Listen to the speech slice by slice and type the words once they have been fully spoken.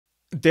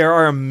There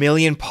are a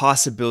million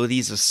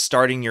possibilities of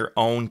starting your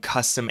own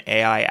custom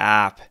AI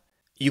app.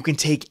 You can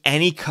take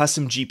any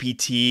custom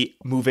GPT,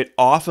 move it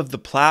off of the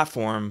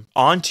platform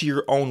onto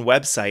your own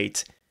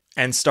website,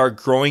 and start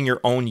growing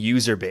your own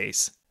user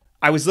base.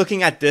 I was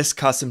looking at this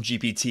custom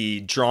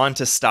GPT, Drawn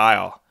to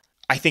Style.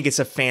 I think it's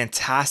a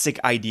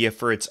fantastic idea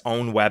for its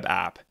own web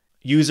app.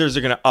 Users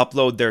are going to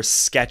upload their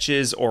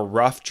sketches or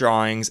rough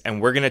drawings,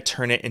 and we're going to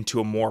turn it into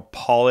a more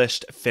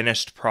polished,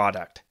 finished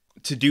product.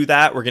 To do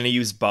that, we're going to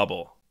use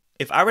Bubble.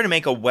 If I were to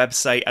make a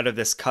website out of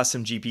this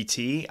custom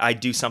GPT, I'd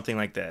do something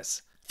like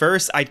this.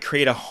 First, I'd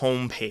create a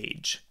home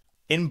page.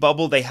 In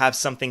Bubble, they have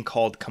something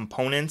called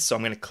components. So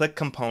I'm going to click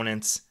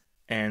components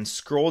and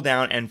scroll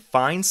down and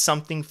find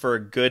something for a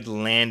good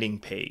landing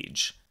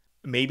page.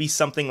 Maybe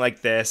something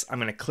like this. I'm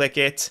going to click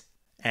it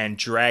and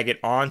drag it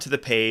onto the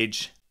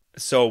page.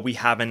 So we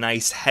have a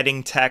nice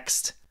heading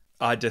text,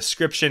 a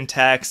description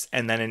text,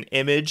 and then an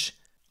image.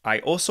 I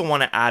also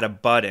want to add a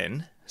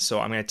button.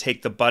 So I'm going to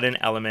take the button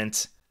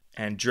element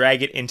and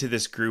drag it into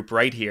this group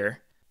right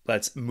here.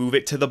 Let's move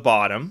it to the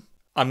bottom.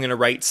 I'm going to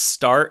write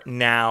Start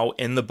Now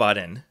in the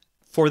button.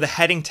 For the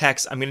heading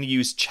text, I'm going to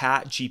use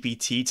Chat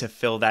GPT to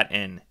fill that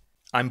in.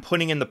 I'm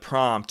putting in the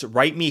prompt,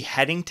 write me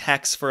heading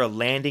text for a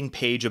landing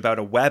page about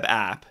a web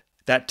app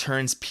that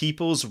turns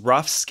people's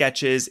rough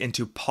sketches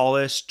into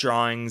polished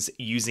drawings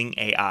using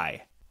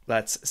AI.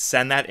 Let's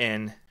send that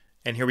in.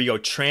 And here we go.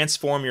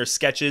 Transform your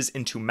sketches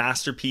into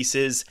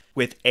masterpieces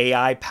with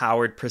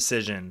AI-powered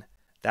precision.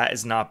 That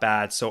is not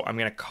bad. So I'm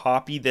going to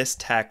copy this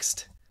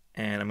text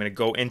and I'm going to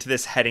go into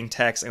this heading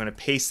text. I'm going to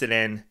paste it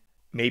in.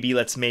 Maybe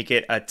let's make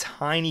it a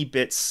tiny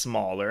bit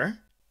smaller. And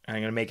I'm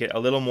going to make it a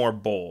little more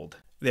bold.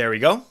 There we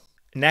go.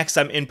 Next,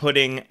 I'm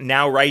inputting,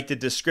 now write the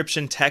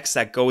description text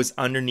that goes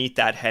underneath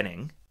that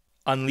heading.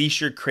 Unleash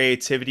your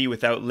creativity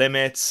without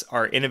limits.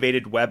 Our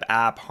innovative web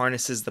app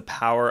harnesses the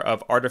power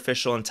of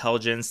artificial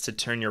intelligence to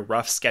turn your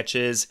rough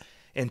sketches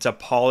into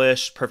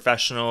polished,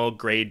 professional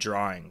grade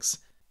drawings.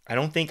 I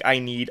don't think I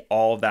need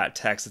all of that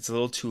text. It's a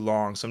little too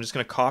long. So I'm just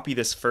going to copy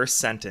this first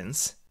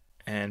sentence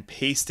and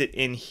paste it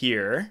in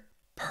here.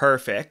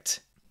 Perfect.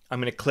 I'm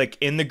going to click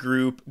in the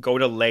group, go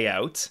to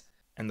layout,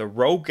 and the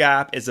row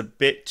gap is a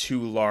bit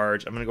too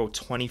large. I'm going to go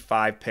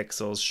 25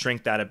 pixels,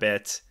 shrink that a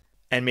bit,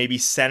 and maybe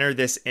center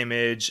this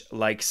image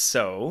like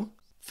so.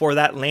 For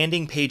that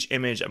landing page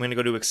image, I'm going to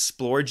go to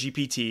Explore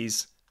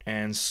GPTs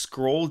and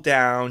scroll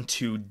down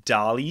to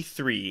DALL-E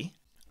 3.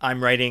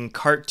 I'm writing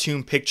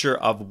cartoon picture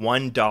of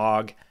one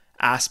dog,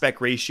 aspect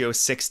ratio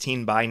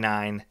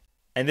 16:9.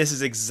 And this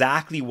is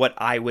exactly what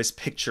I was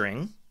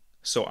picturing.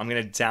 So I'm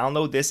going to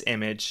download this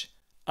image.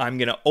 I'm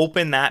going to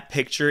open that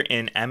picture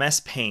in MS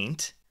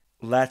Paint.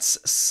 Let's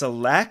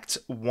select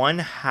one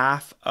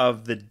half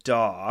of the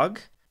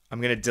dog.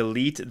 I'm going to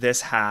delete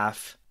this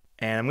half.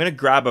 And I'm going to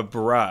grab a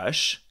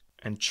brush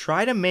and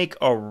try to make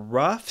a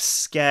rough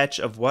sketch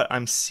of what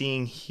I'm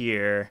seeing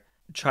here.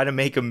 Try to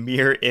make a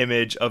mirror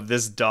image of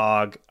this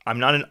dog. I'm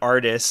not an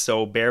artist,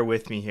 so bear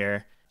with me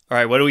here. All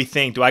right, what do we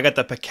think? Do I got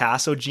the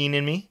Picasso gene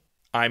in me?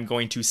 I'm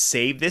going to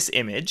save this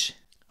image.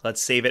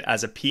 Let's save it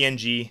as a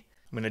PNG.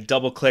 I'm going to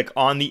double click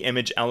on the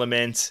image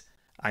element.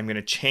 I'm going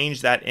to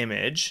change that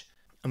image.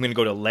 I'm going to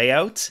go to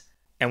layout,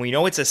 and we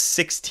know it's a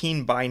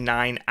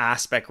 16:9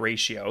 aspect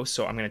ratio,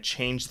 so I'm going to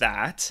change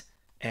that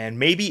and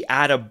maybe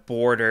add a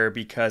border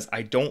because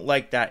I don't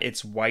like that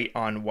it's white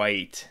on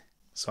white.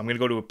 So I'm going to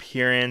go to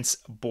Appearance,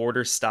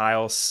 Border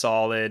Style,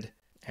 Solid,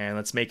 and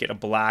let's make it a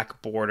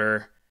black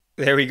border.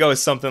 There we go,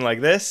 something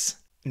like this.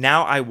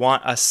 Now I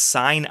want a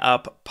sign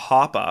up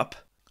pop-up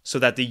so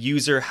that the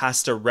user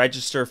has to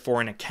register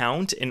for an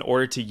account in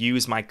order to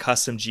use my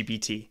custom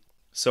GPT.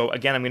 So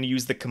again, I'm going to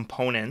use the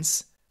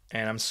components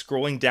and I'm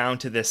scrolling down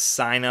to this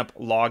sign up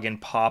login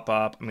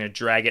pop-up. I'm going to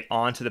drag it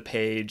onto the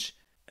page.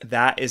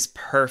 That is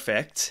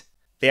perfect.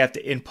 They have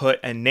to input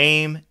a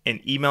name,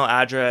 an email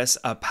address,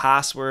 a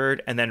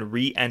password, and then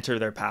re-enter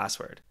their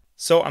password.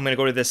 So I'm going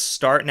to go to this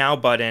Start Now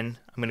button.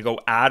 I'm going to go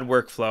Add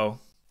Workflow,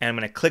 and I'm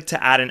going to click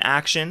to add an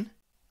action,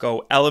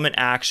 go Element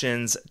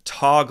Actions,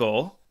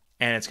 Toggle,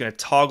 and it's going to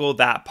toggle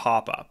that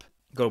pop-up.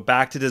 Go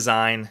back to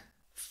Design,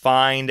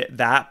 find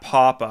that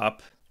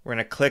pop-up. We're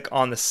going to click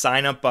on the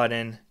Sign Up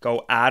button,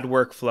 go Add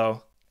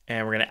Workflow,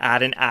 and we're going to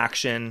add an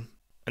action,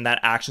 and that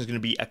action is going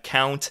to be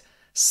Account,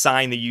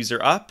 sign the user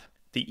up.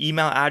 The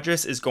email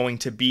address is going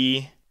to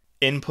be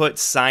input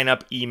sign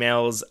up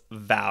emails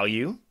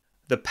value.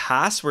 The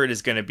password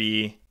is going to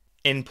be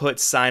input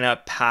sign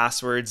up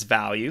passwords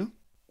value.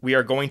 We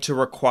are going to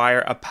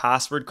require a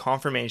password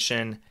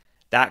confirmation.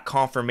 That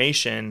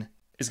confirmation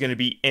is going to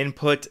be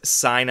input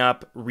sign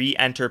up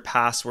re-enter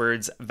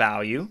passwords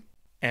value.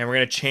 And we're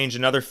going to change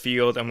another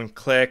field. I'm going to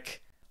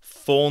click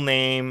full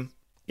name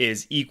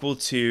is equal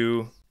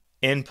to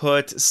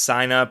input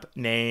sign up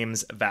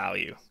names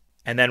value.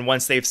 And then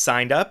once they've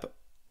signed up,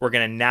 we're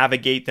going to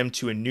navigate them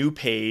to a new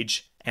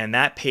page, and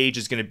that page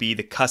is going to be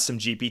the custom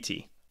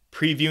GPT.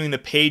 Previewing the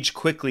page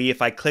quickly,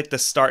 if I click the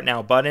Start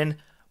Now button,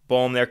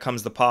 boom, there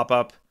comes the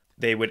pop-up.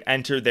 They would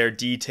enter their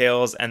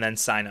details and then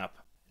sign up.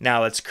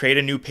 Now let's create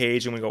a new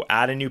page, and we go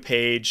add a new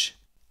page.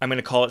 I'm going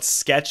to call it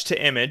sketch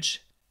to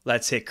image.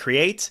 Let's hit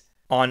create.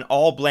 On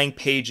all blank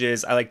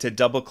pages, I like to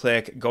double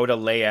click, go to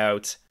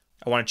layout.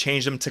 I want to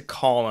change them to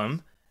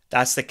column.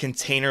 That's the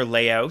container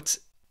layout.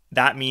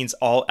 That means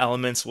all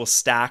elements will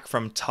stack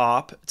from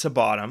top to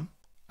bottom.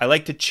 I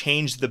like to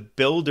change the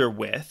builder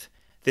width.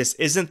 This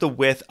isn't the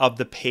width of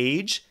the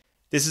page.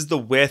 This is the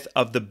width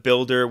of the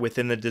builder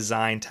within the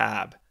design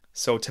tab.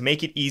 So to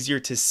make it easier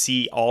to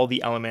see all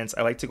the elements,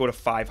 I like to go to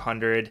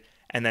 500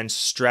 and then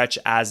stretch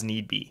as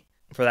need be.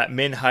 For that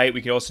min height,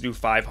 we could also do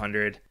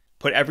 500.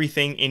 Put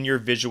everything in your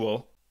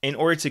visual. In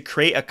order to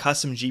create a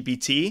custom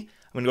GPT,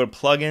 I'm going to go to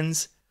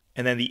plugins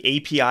and then the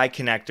API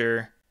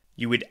connector.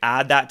 You would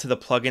add that to the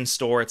plugin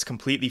store. It's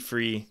completely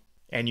free.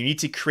 And you need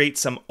to create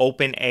some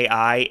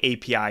OpenAI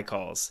API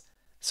calls.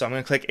 So I'm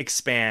going to click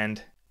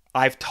expand.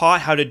 I've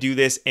taught how to do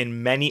this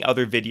in many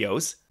other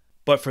videos,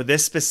 but for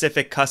this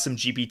specific custom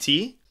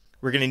GPT,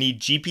 we're going to need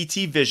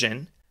GPT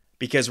Vision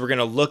because we're going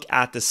to look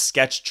at the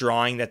sketch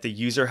drawing that the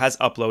user has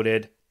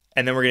uploaded.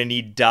 And then we're going to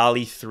need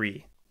DALL-E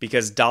 3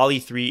 because DALL-E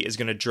 3 is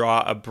going to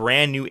draw a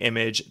brand new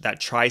image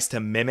that tries to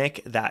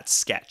mimic that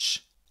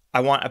sketch. I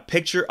want a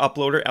picture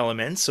uploader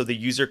element so the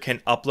user can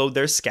upload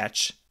their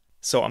sketch.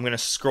 So I'm going to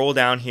scroll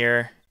down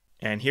here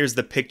and here's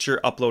the picture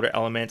uploader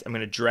element. I'm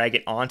going to drag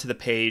it onto the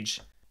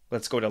page.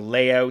 Let's go to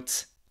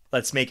layout.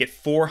 Let's make it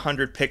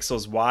 400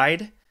 pixels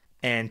wide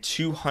and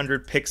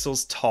 200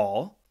 pixels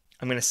tall.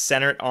 I'm going to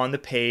center it on the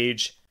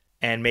page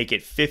and make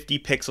it 50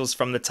 pixels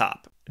from the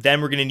top.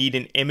 Then we're going to need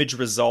an image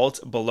result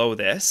below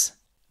this.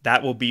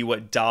 That will be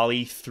what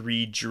DALL-E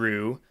 3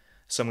 drew.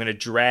 So I'm going to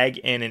drag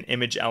in an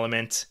image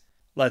element.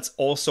 Let's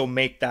also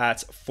make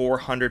that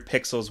 400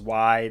 pixels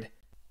wide.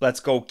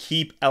 Let's go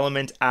keep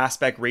element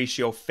aspect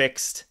ratio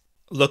fixed.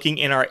 Looking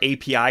in our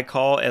API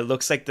call, it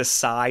looks like the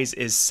size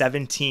is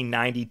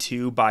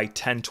 1792 by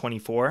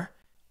 1024.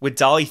 With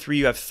DALL-E 3,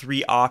 you have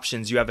three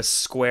options. You have a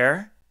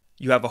square,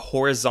 you have a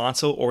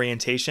horizontal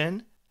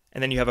orientation,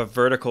 and then you have a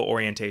vertical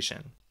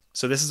orientation.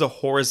 So this is a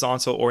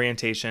horizontal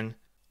orientation,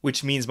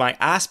 which means my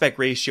aspect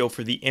ratio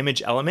for the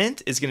image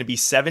element is going to be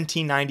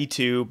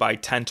 1792 by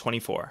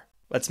 1024.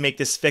 Let's make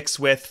this fixed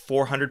width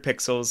 400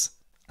 pixels.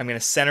 I'm going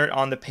to center it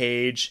on the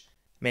page,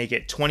 make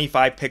it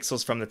 25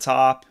 pixels from the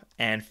top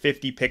and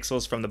 50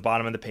 pixels from the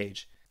bottom of the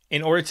page.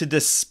 In order to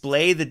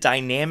display the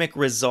dynamic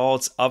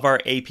results of our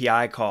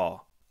API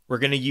call, we're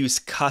going to use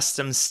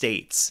custom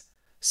states.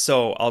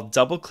 So I'll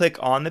double click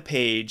on the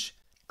page,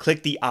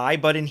 click the I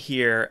button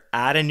here,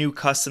 add a new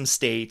custom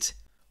state.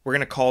 We're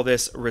going to call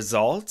this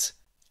result,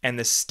 and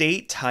the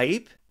state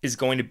type is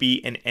going to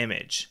be an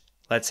image.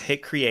 Let's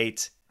hit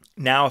create.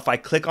 Now, if I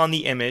click on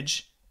the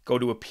image, go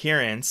to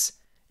appearance,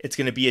 it's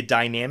going to be a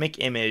dynamic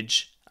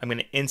image. I'm going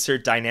to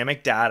insert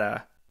dynamic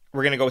data.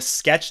 We're going to go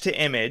sketch to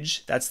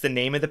image. That's the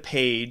name of the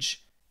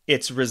page.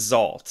 It's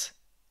result.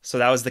 So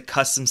that was the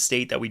custom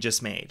state that we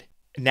just made.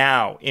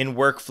 Now, in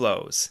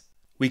workflows,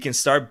 we can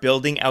start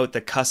building out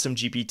the custom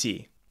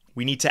GPT.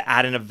 We need to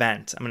add an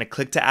event. I'm going to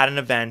click to add an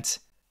event.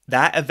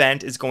 That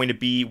event is going to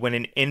be when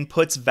an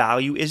input's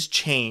value is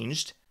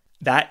changed.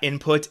 That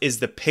input is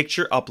the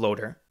picture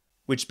uploader,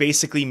 which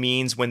basically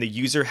means when the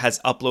user has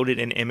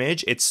uploaded an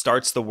image, it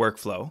starts the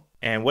workflow.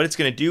 And what it's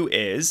going to do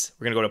is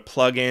we're going to go to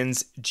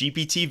plugins,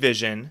 GPT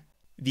Vision.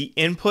 The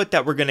input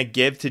that we're going to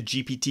give to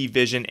GPT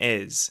Vision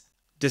is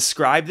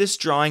describe this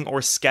drawing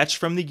or sketch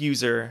from the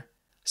user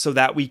so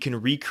that we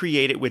can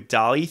recreate it with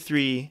DALL-E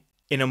 3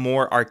 in a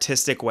more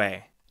artistic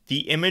way.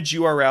 The image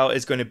URL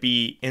is going to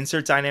be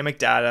insert dynamic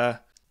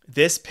data,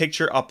 this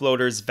picture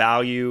uploader's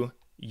value,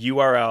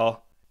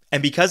 URL.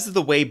 And because of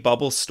the way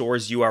Bubble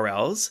stores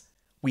URLs,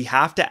 we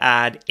have to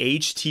add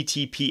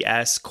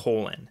HTTPS:/.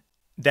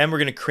 Then we're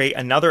going to create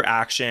another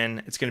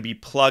action. It's going to be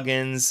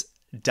plugins,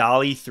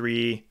 DALL-E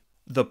 3.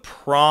 The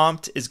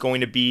prompt is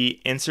going to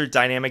be insert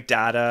dynamic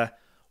data,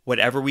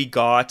 whatever we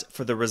got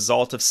for the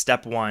result of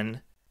step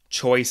 1,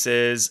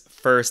 choices,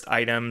 first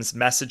items,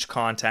 message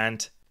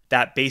content.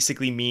 That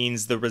basically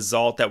means the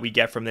result that we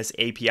get from this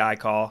API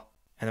call.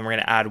 And then we're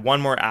going to add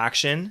one more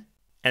action,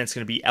 and it's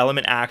going to be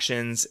element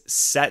actions,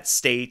 set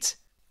state.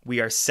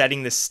 We are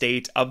setting the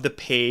state of the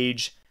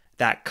page,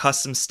 that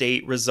custom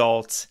state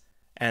result,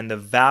 and the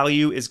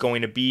value is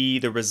going to be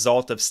the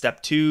result of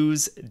step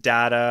 2's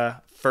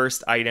data,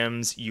 first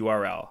items,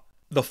 URL.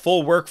 The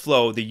full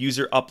workflow, the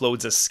user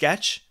uploads a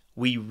sketch,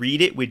 we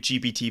read it with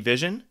GPT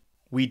Vision,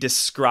 we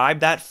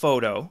describe that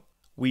photo,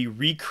 we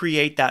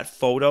recreate that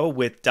photo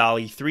with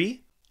DALL-E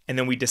 3, and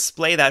then we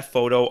display that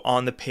photo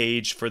on the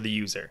page for the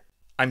user.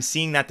 I'm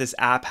seeing that this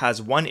app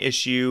has one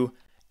issue,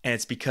 and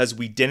it's because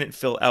we didn't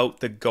fill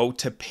out the go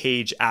to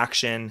page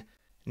action.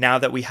 Now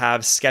that we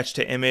have sketch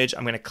to image,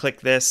 I'm going to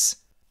click this,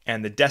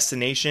 and the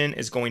destination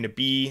is going to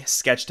be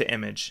sketch to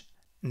image.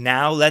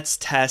 Now let's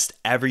test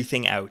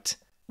everything out.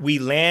 We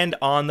land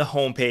on the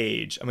home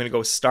page. I'm going to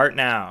go start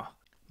now.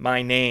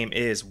 My name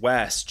is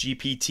Wes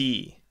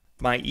GPT.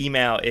 My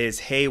email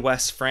is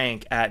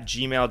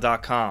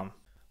heywesfrank@gmail.com.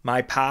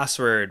 My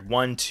password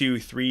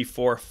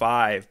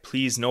 12345.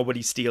 Please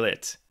nobody steal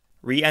it.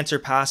 Re-enter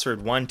password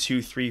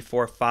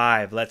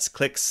 12345. Let's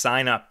click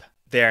sign up.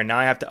 There, now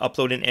I have to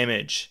upload an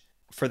image.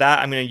 For that,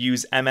 I'm going to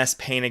use MS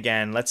Paint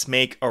again. Let's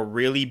make a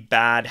really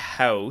bad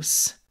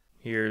house.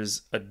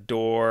 Here's a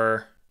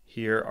door.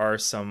 Here are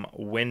some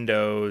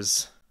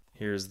windows.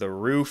 Here's the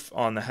roof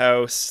on the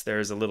house.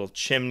 There's a little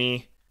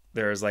chimney.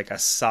 There's like a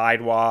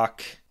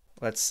sidewalk.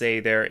 Let's say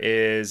there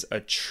is a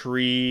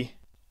tree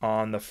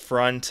on the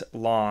front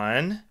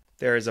lawn.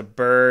 There is a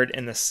bird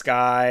in the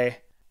sky.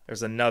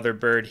 There's another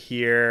bird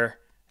here.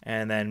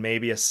 And then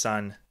maybe a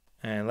sun.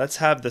 And let's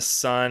have the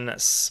sun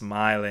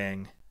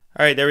smiling.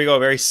 All right, there we go.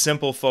 Very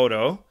simple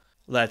photo.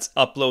 Let's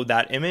upload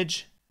that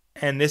image.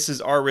 And this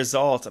is our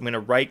result. I'm going to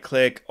right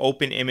click,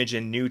 open image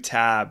in new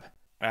tab.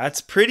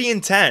 That's pretty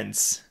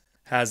intense.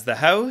 Has the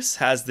house,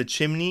 has the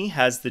chimney,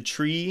 has the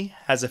tree,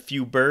 has a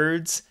few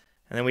birds,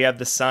 and then we have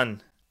the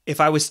sun. If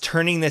I was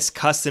turning this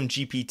custom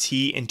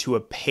GPT into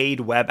a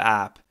paid web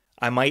app,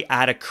 I might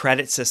add a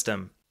credit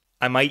system.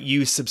 I might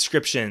use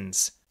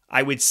subscriptions.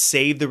 I would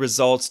save the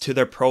results to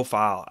their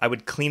profile. I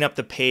would clean up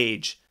the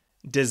page,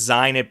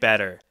 design it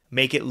better,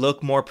 make it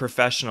look more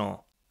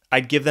professional.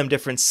 I'd give them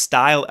different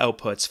style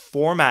outputs,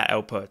 format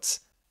outputs,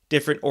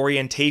 different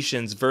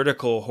orientations,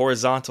 vertical,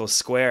 horizontal,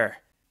 square.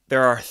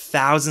 There are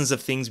thousands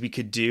of things we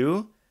could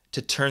do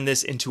to turn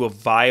this into a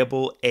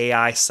viable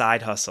AI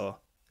side hustle.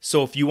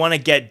 So if you want to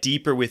get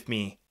deeper with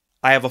me,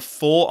 I have a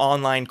full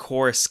online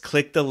course.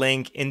 Click the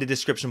link in the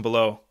description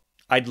below.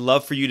 I'd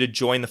love for you to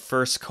join the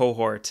first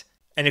cohort.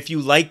 And if you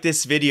like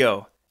this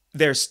video,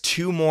 there's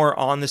 2 more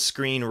on the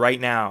screen right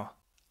now.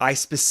 I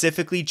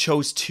specifically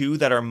chose 2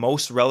 that are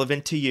most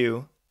relevant to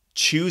you.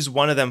 Choose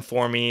one of them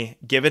for me.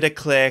 Give it a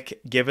click.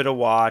 Give it a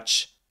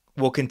watch.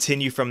 We'll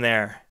continue from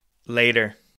there. Later.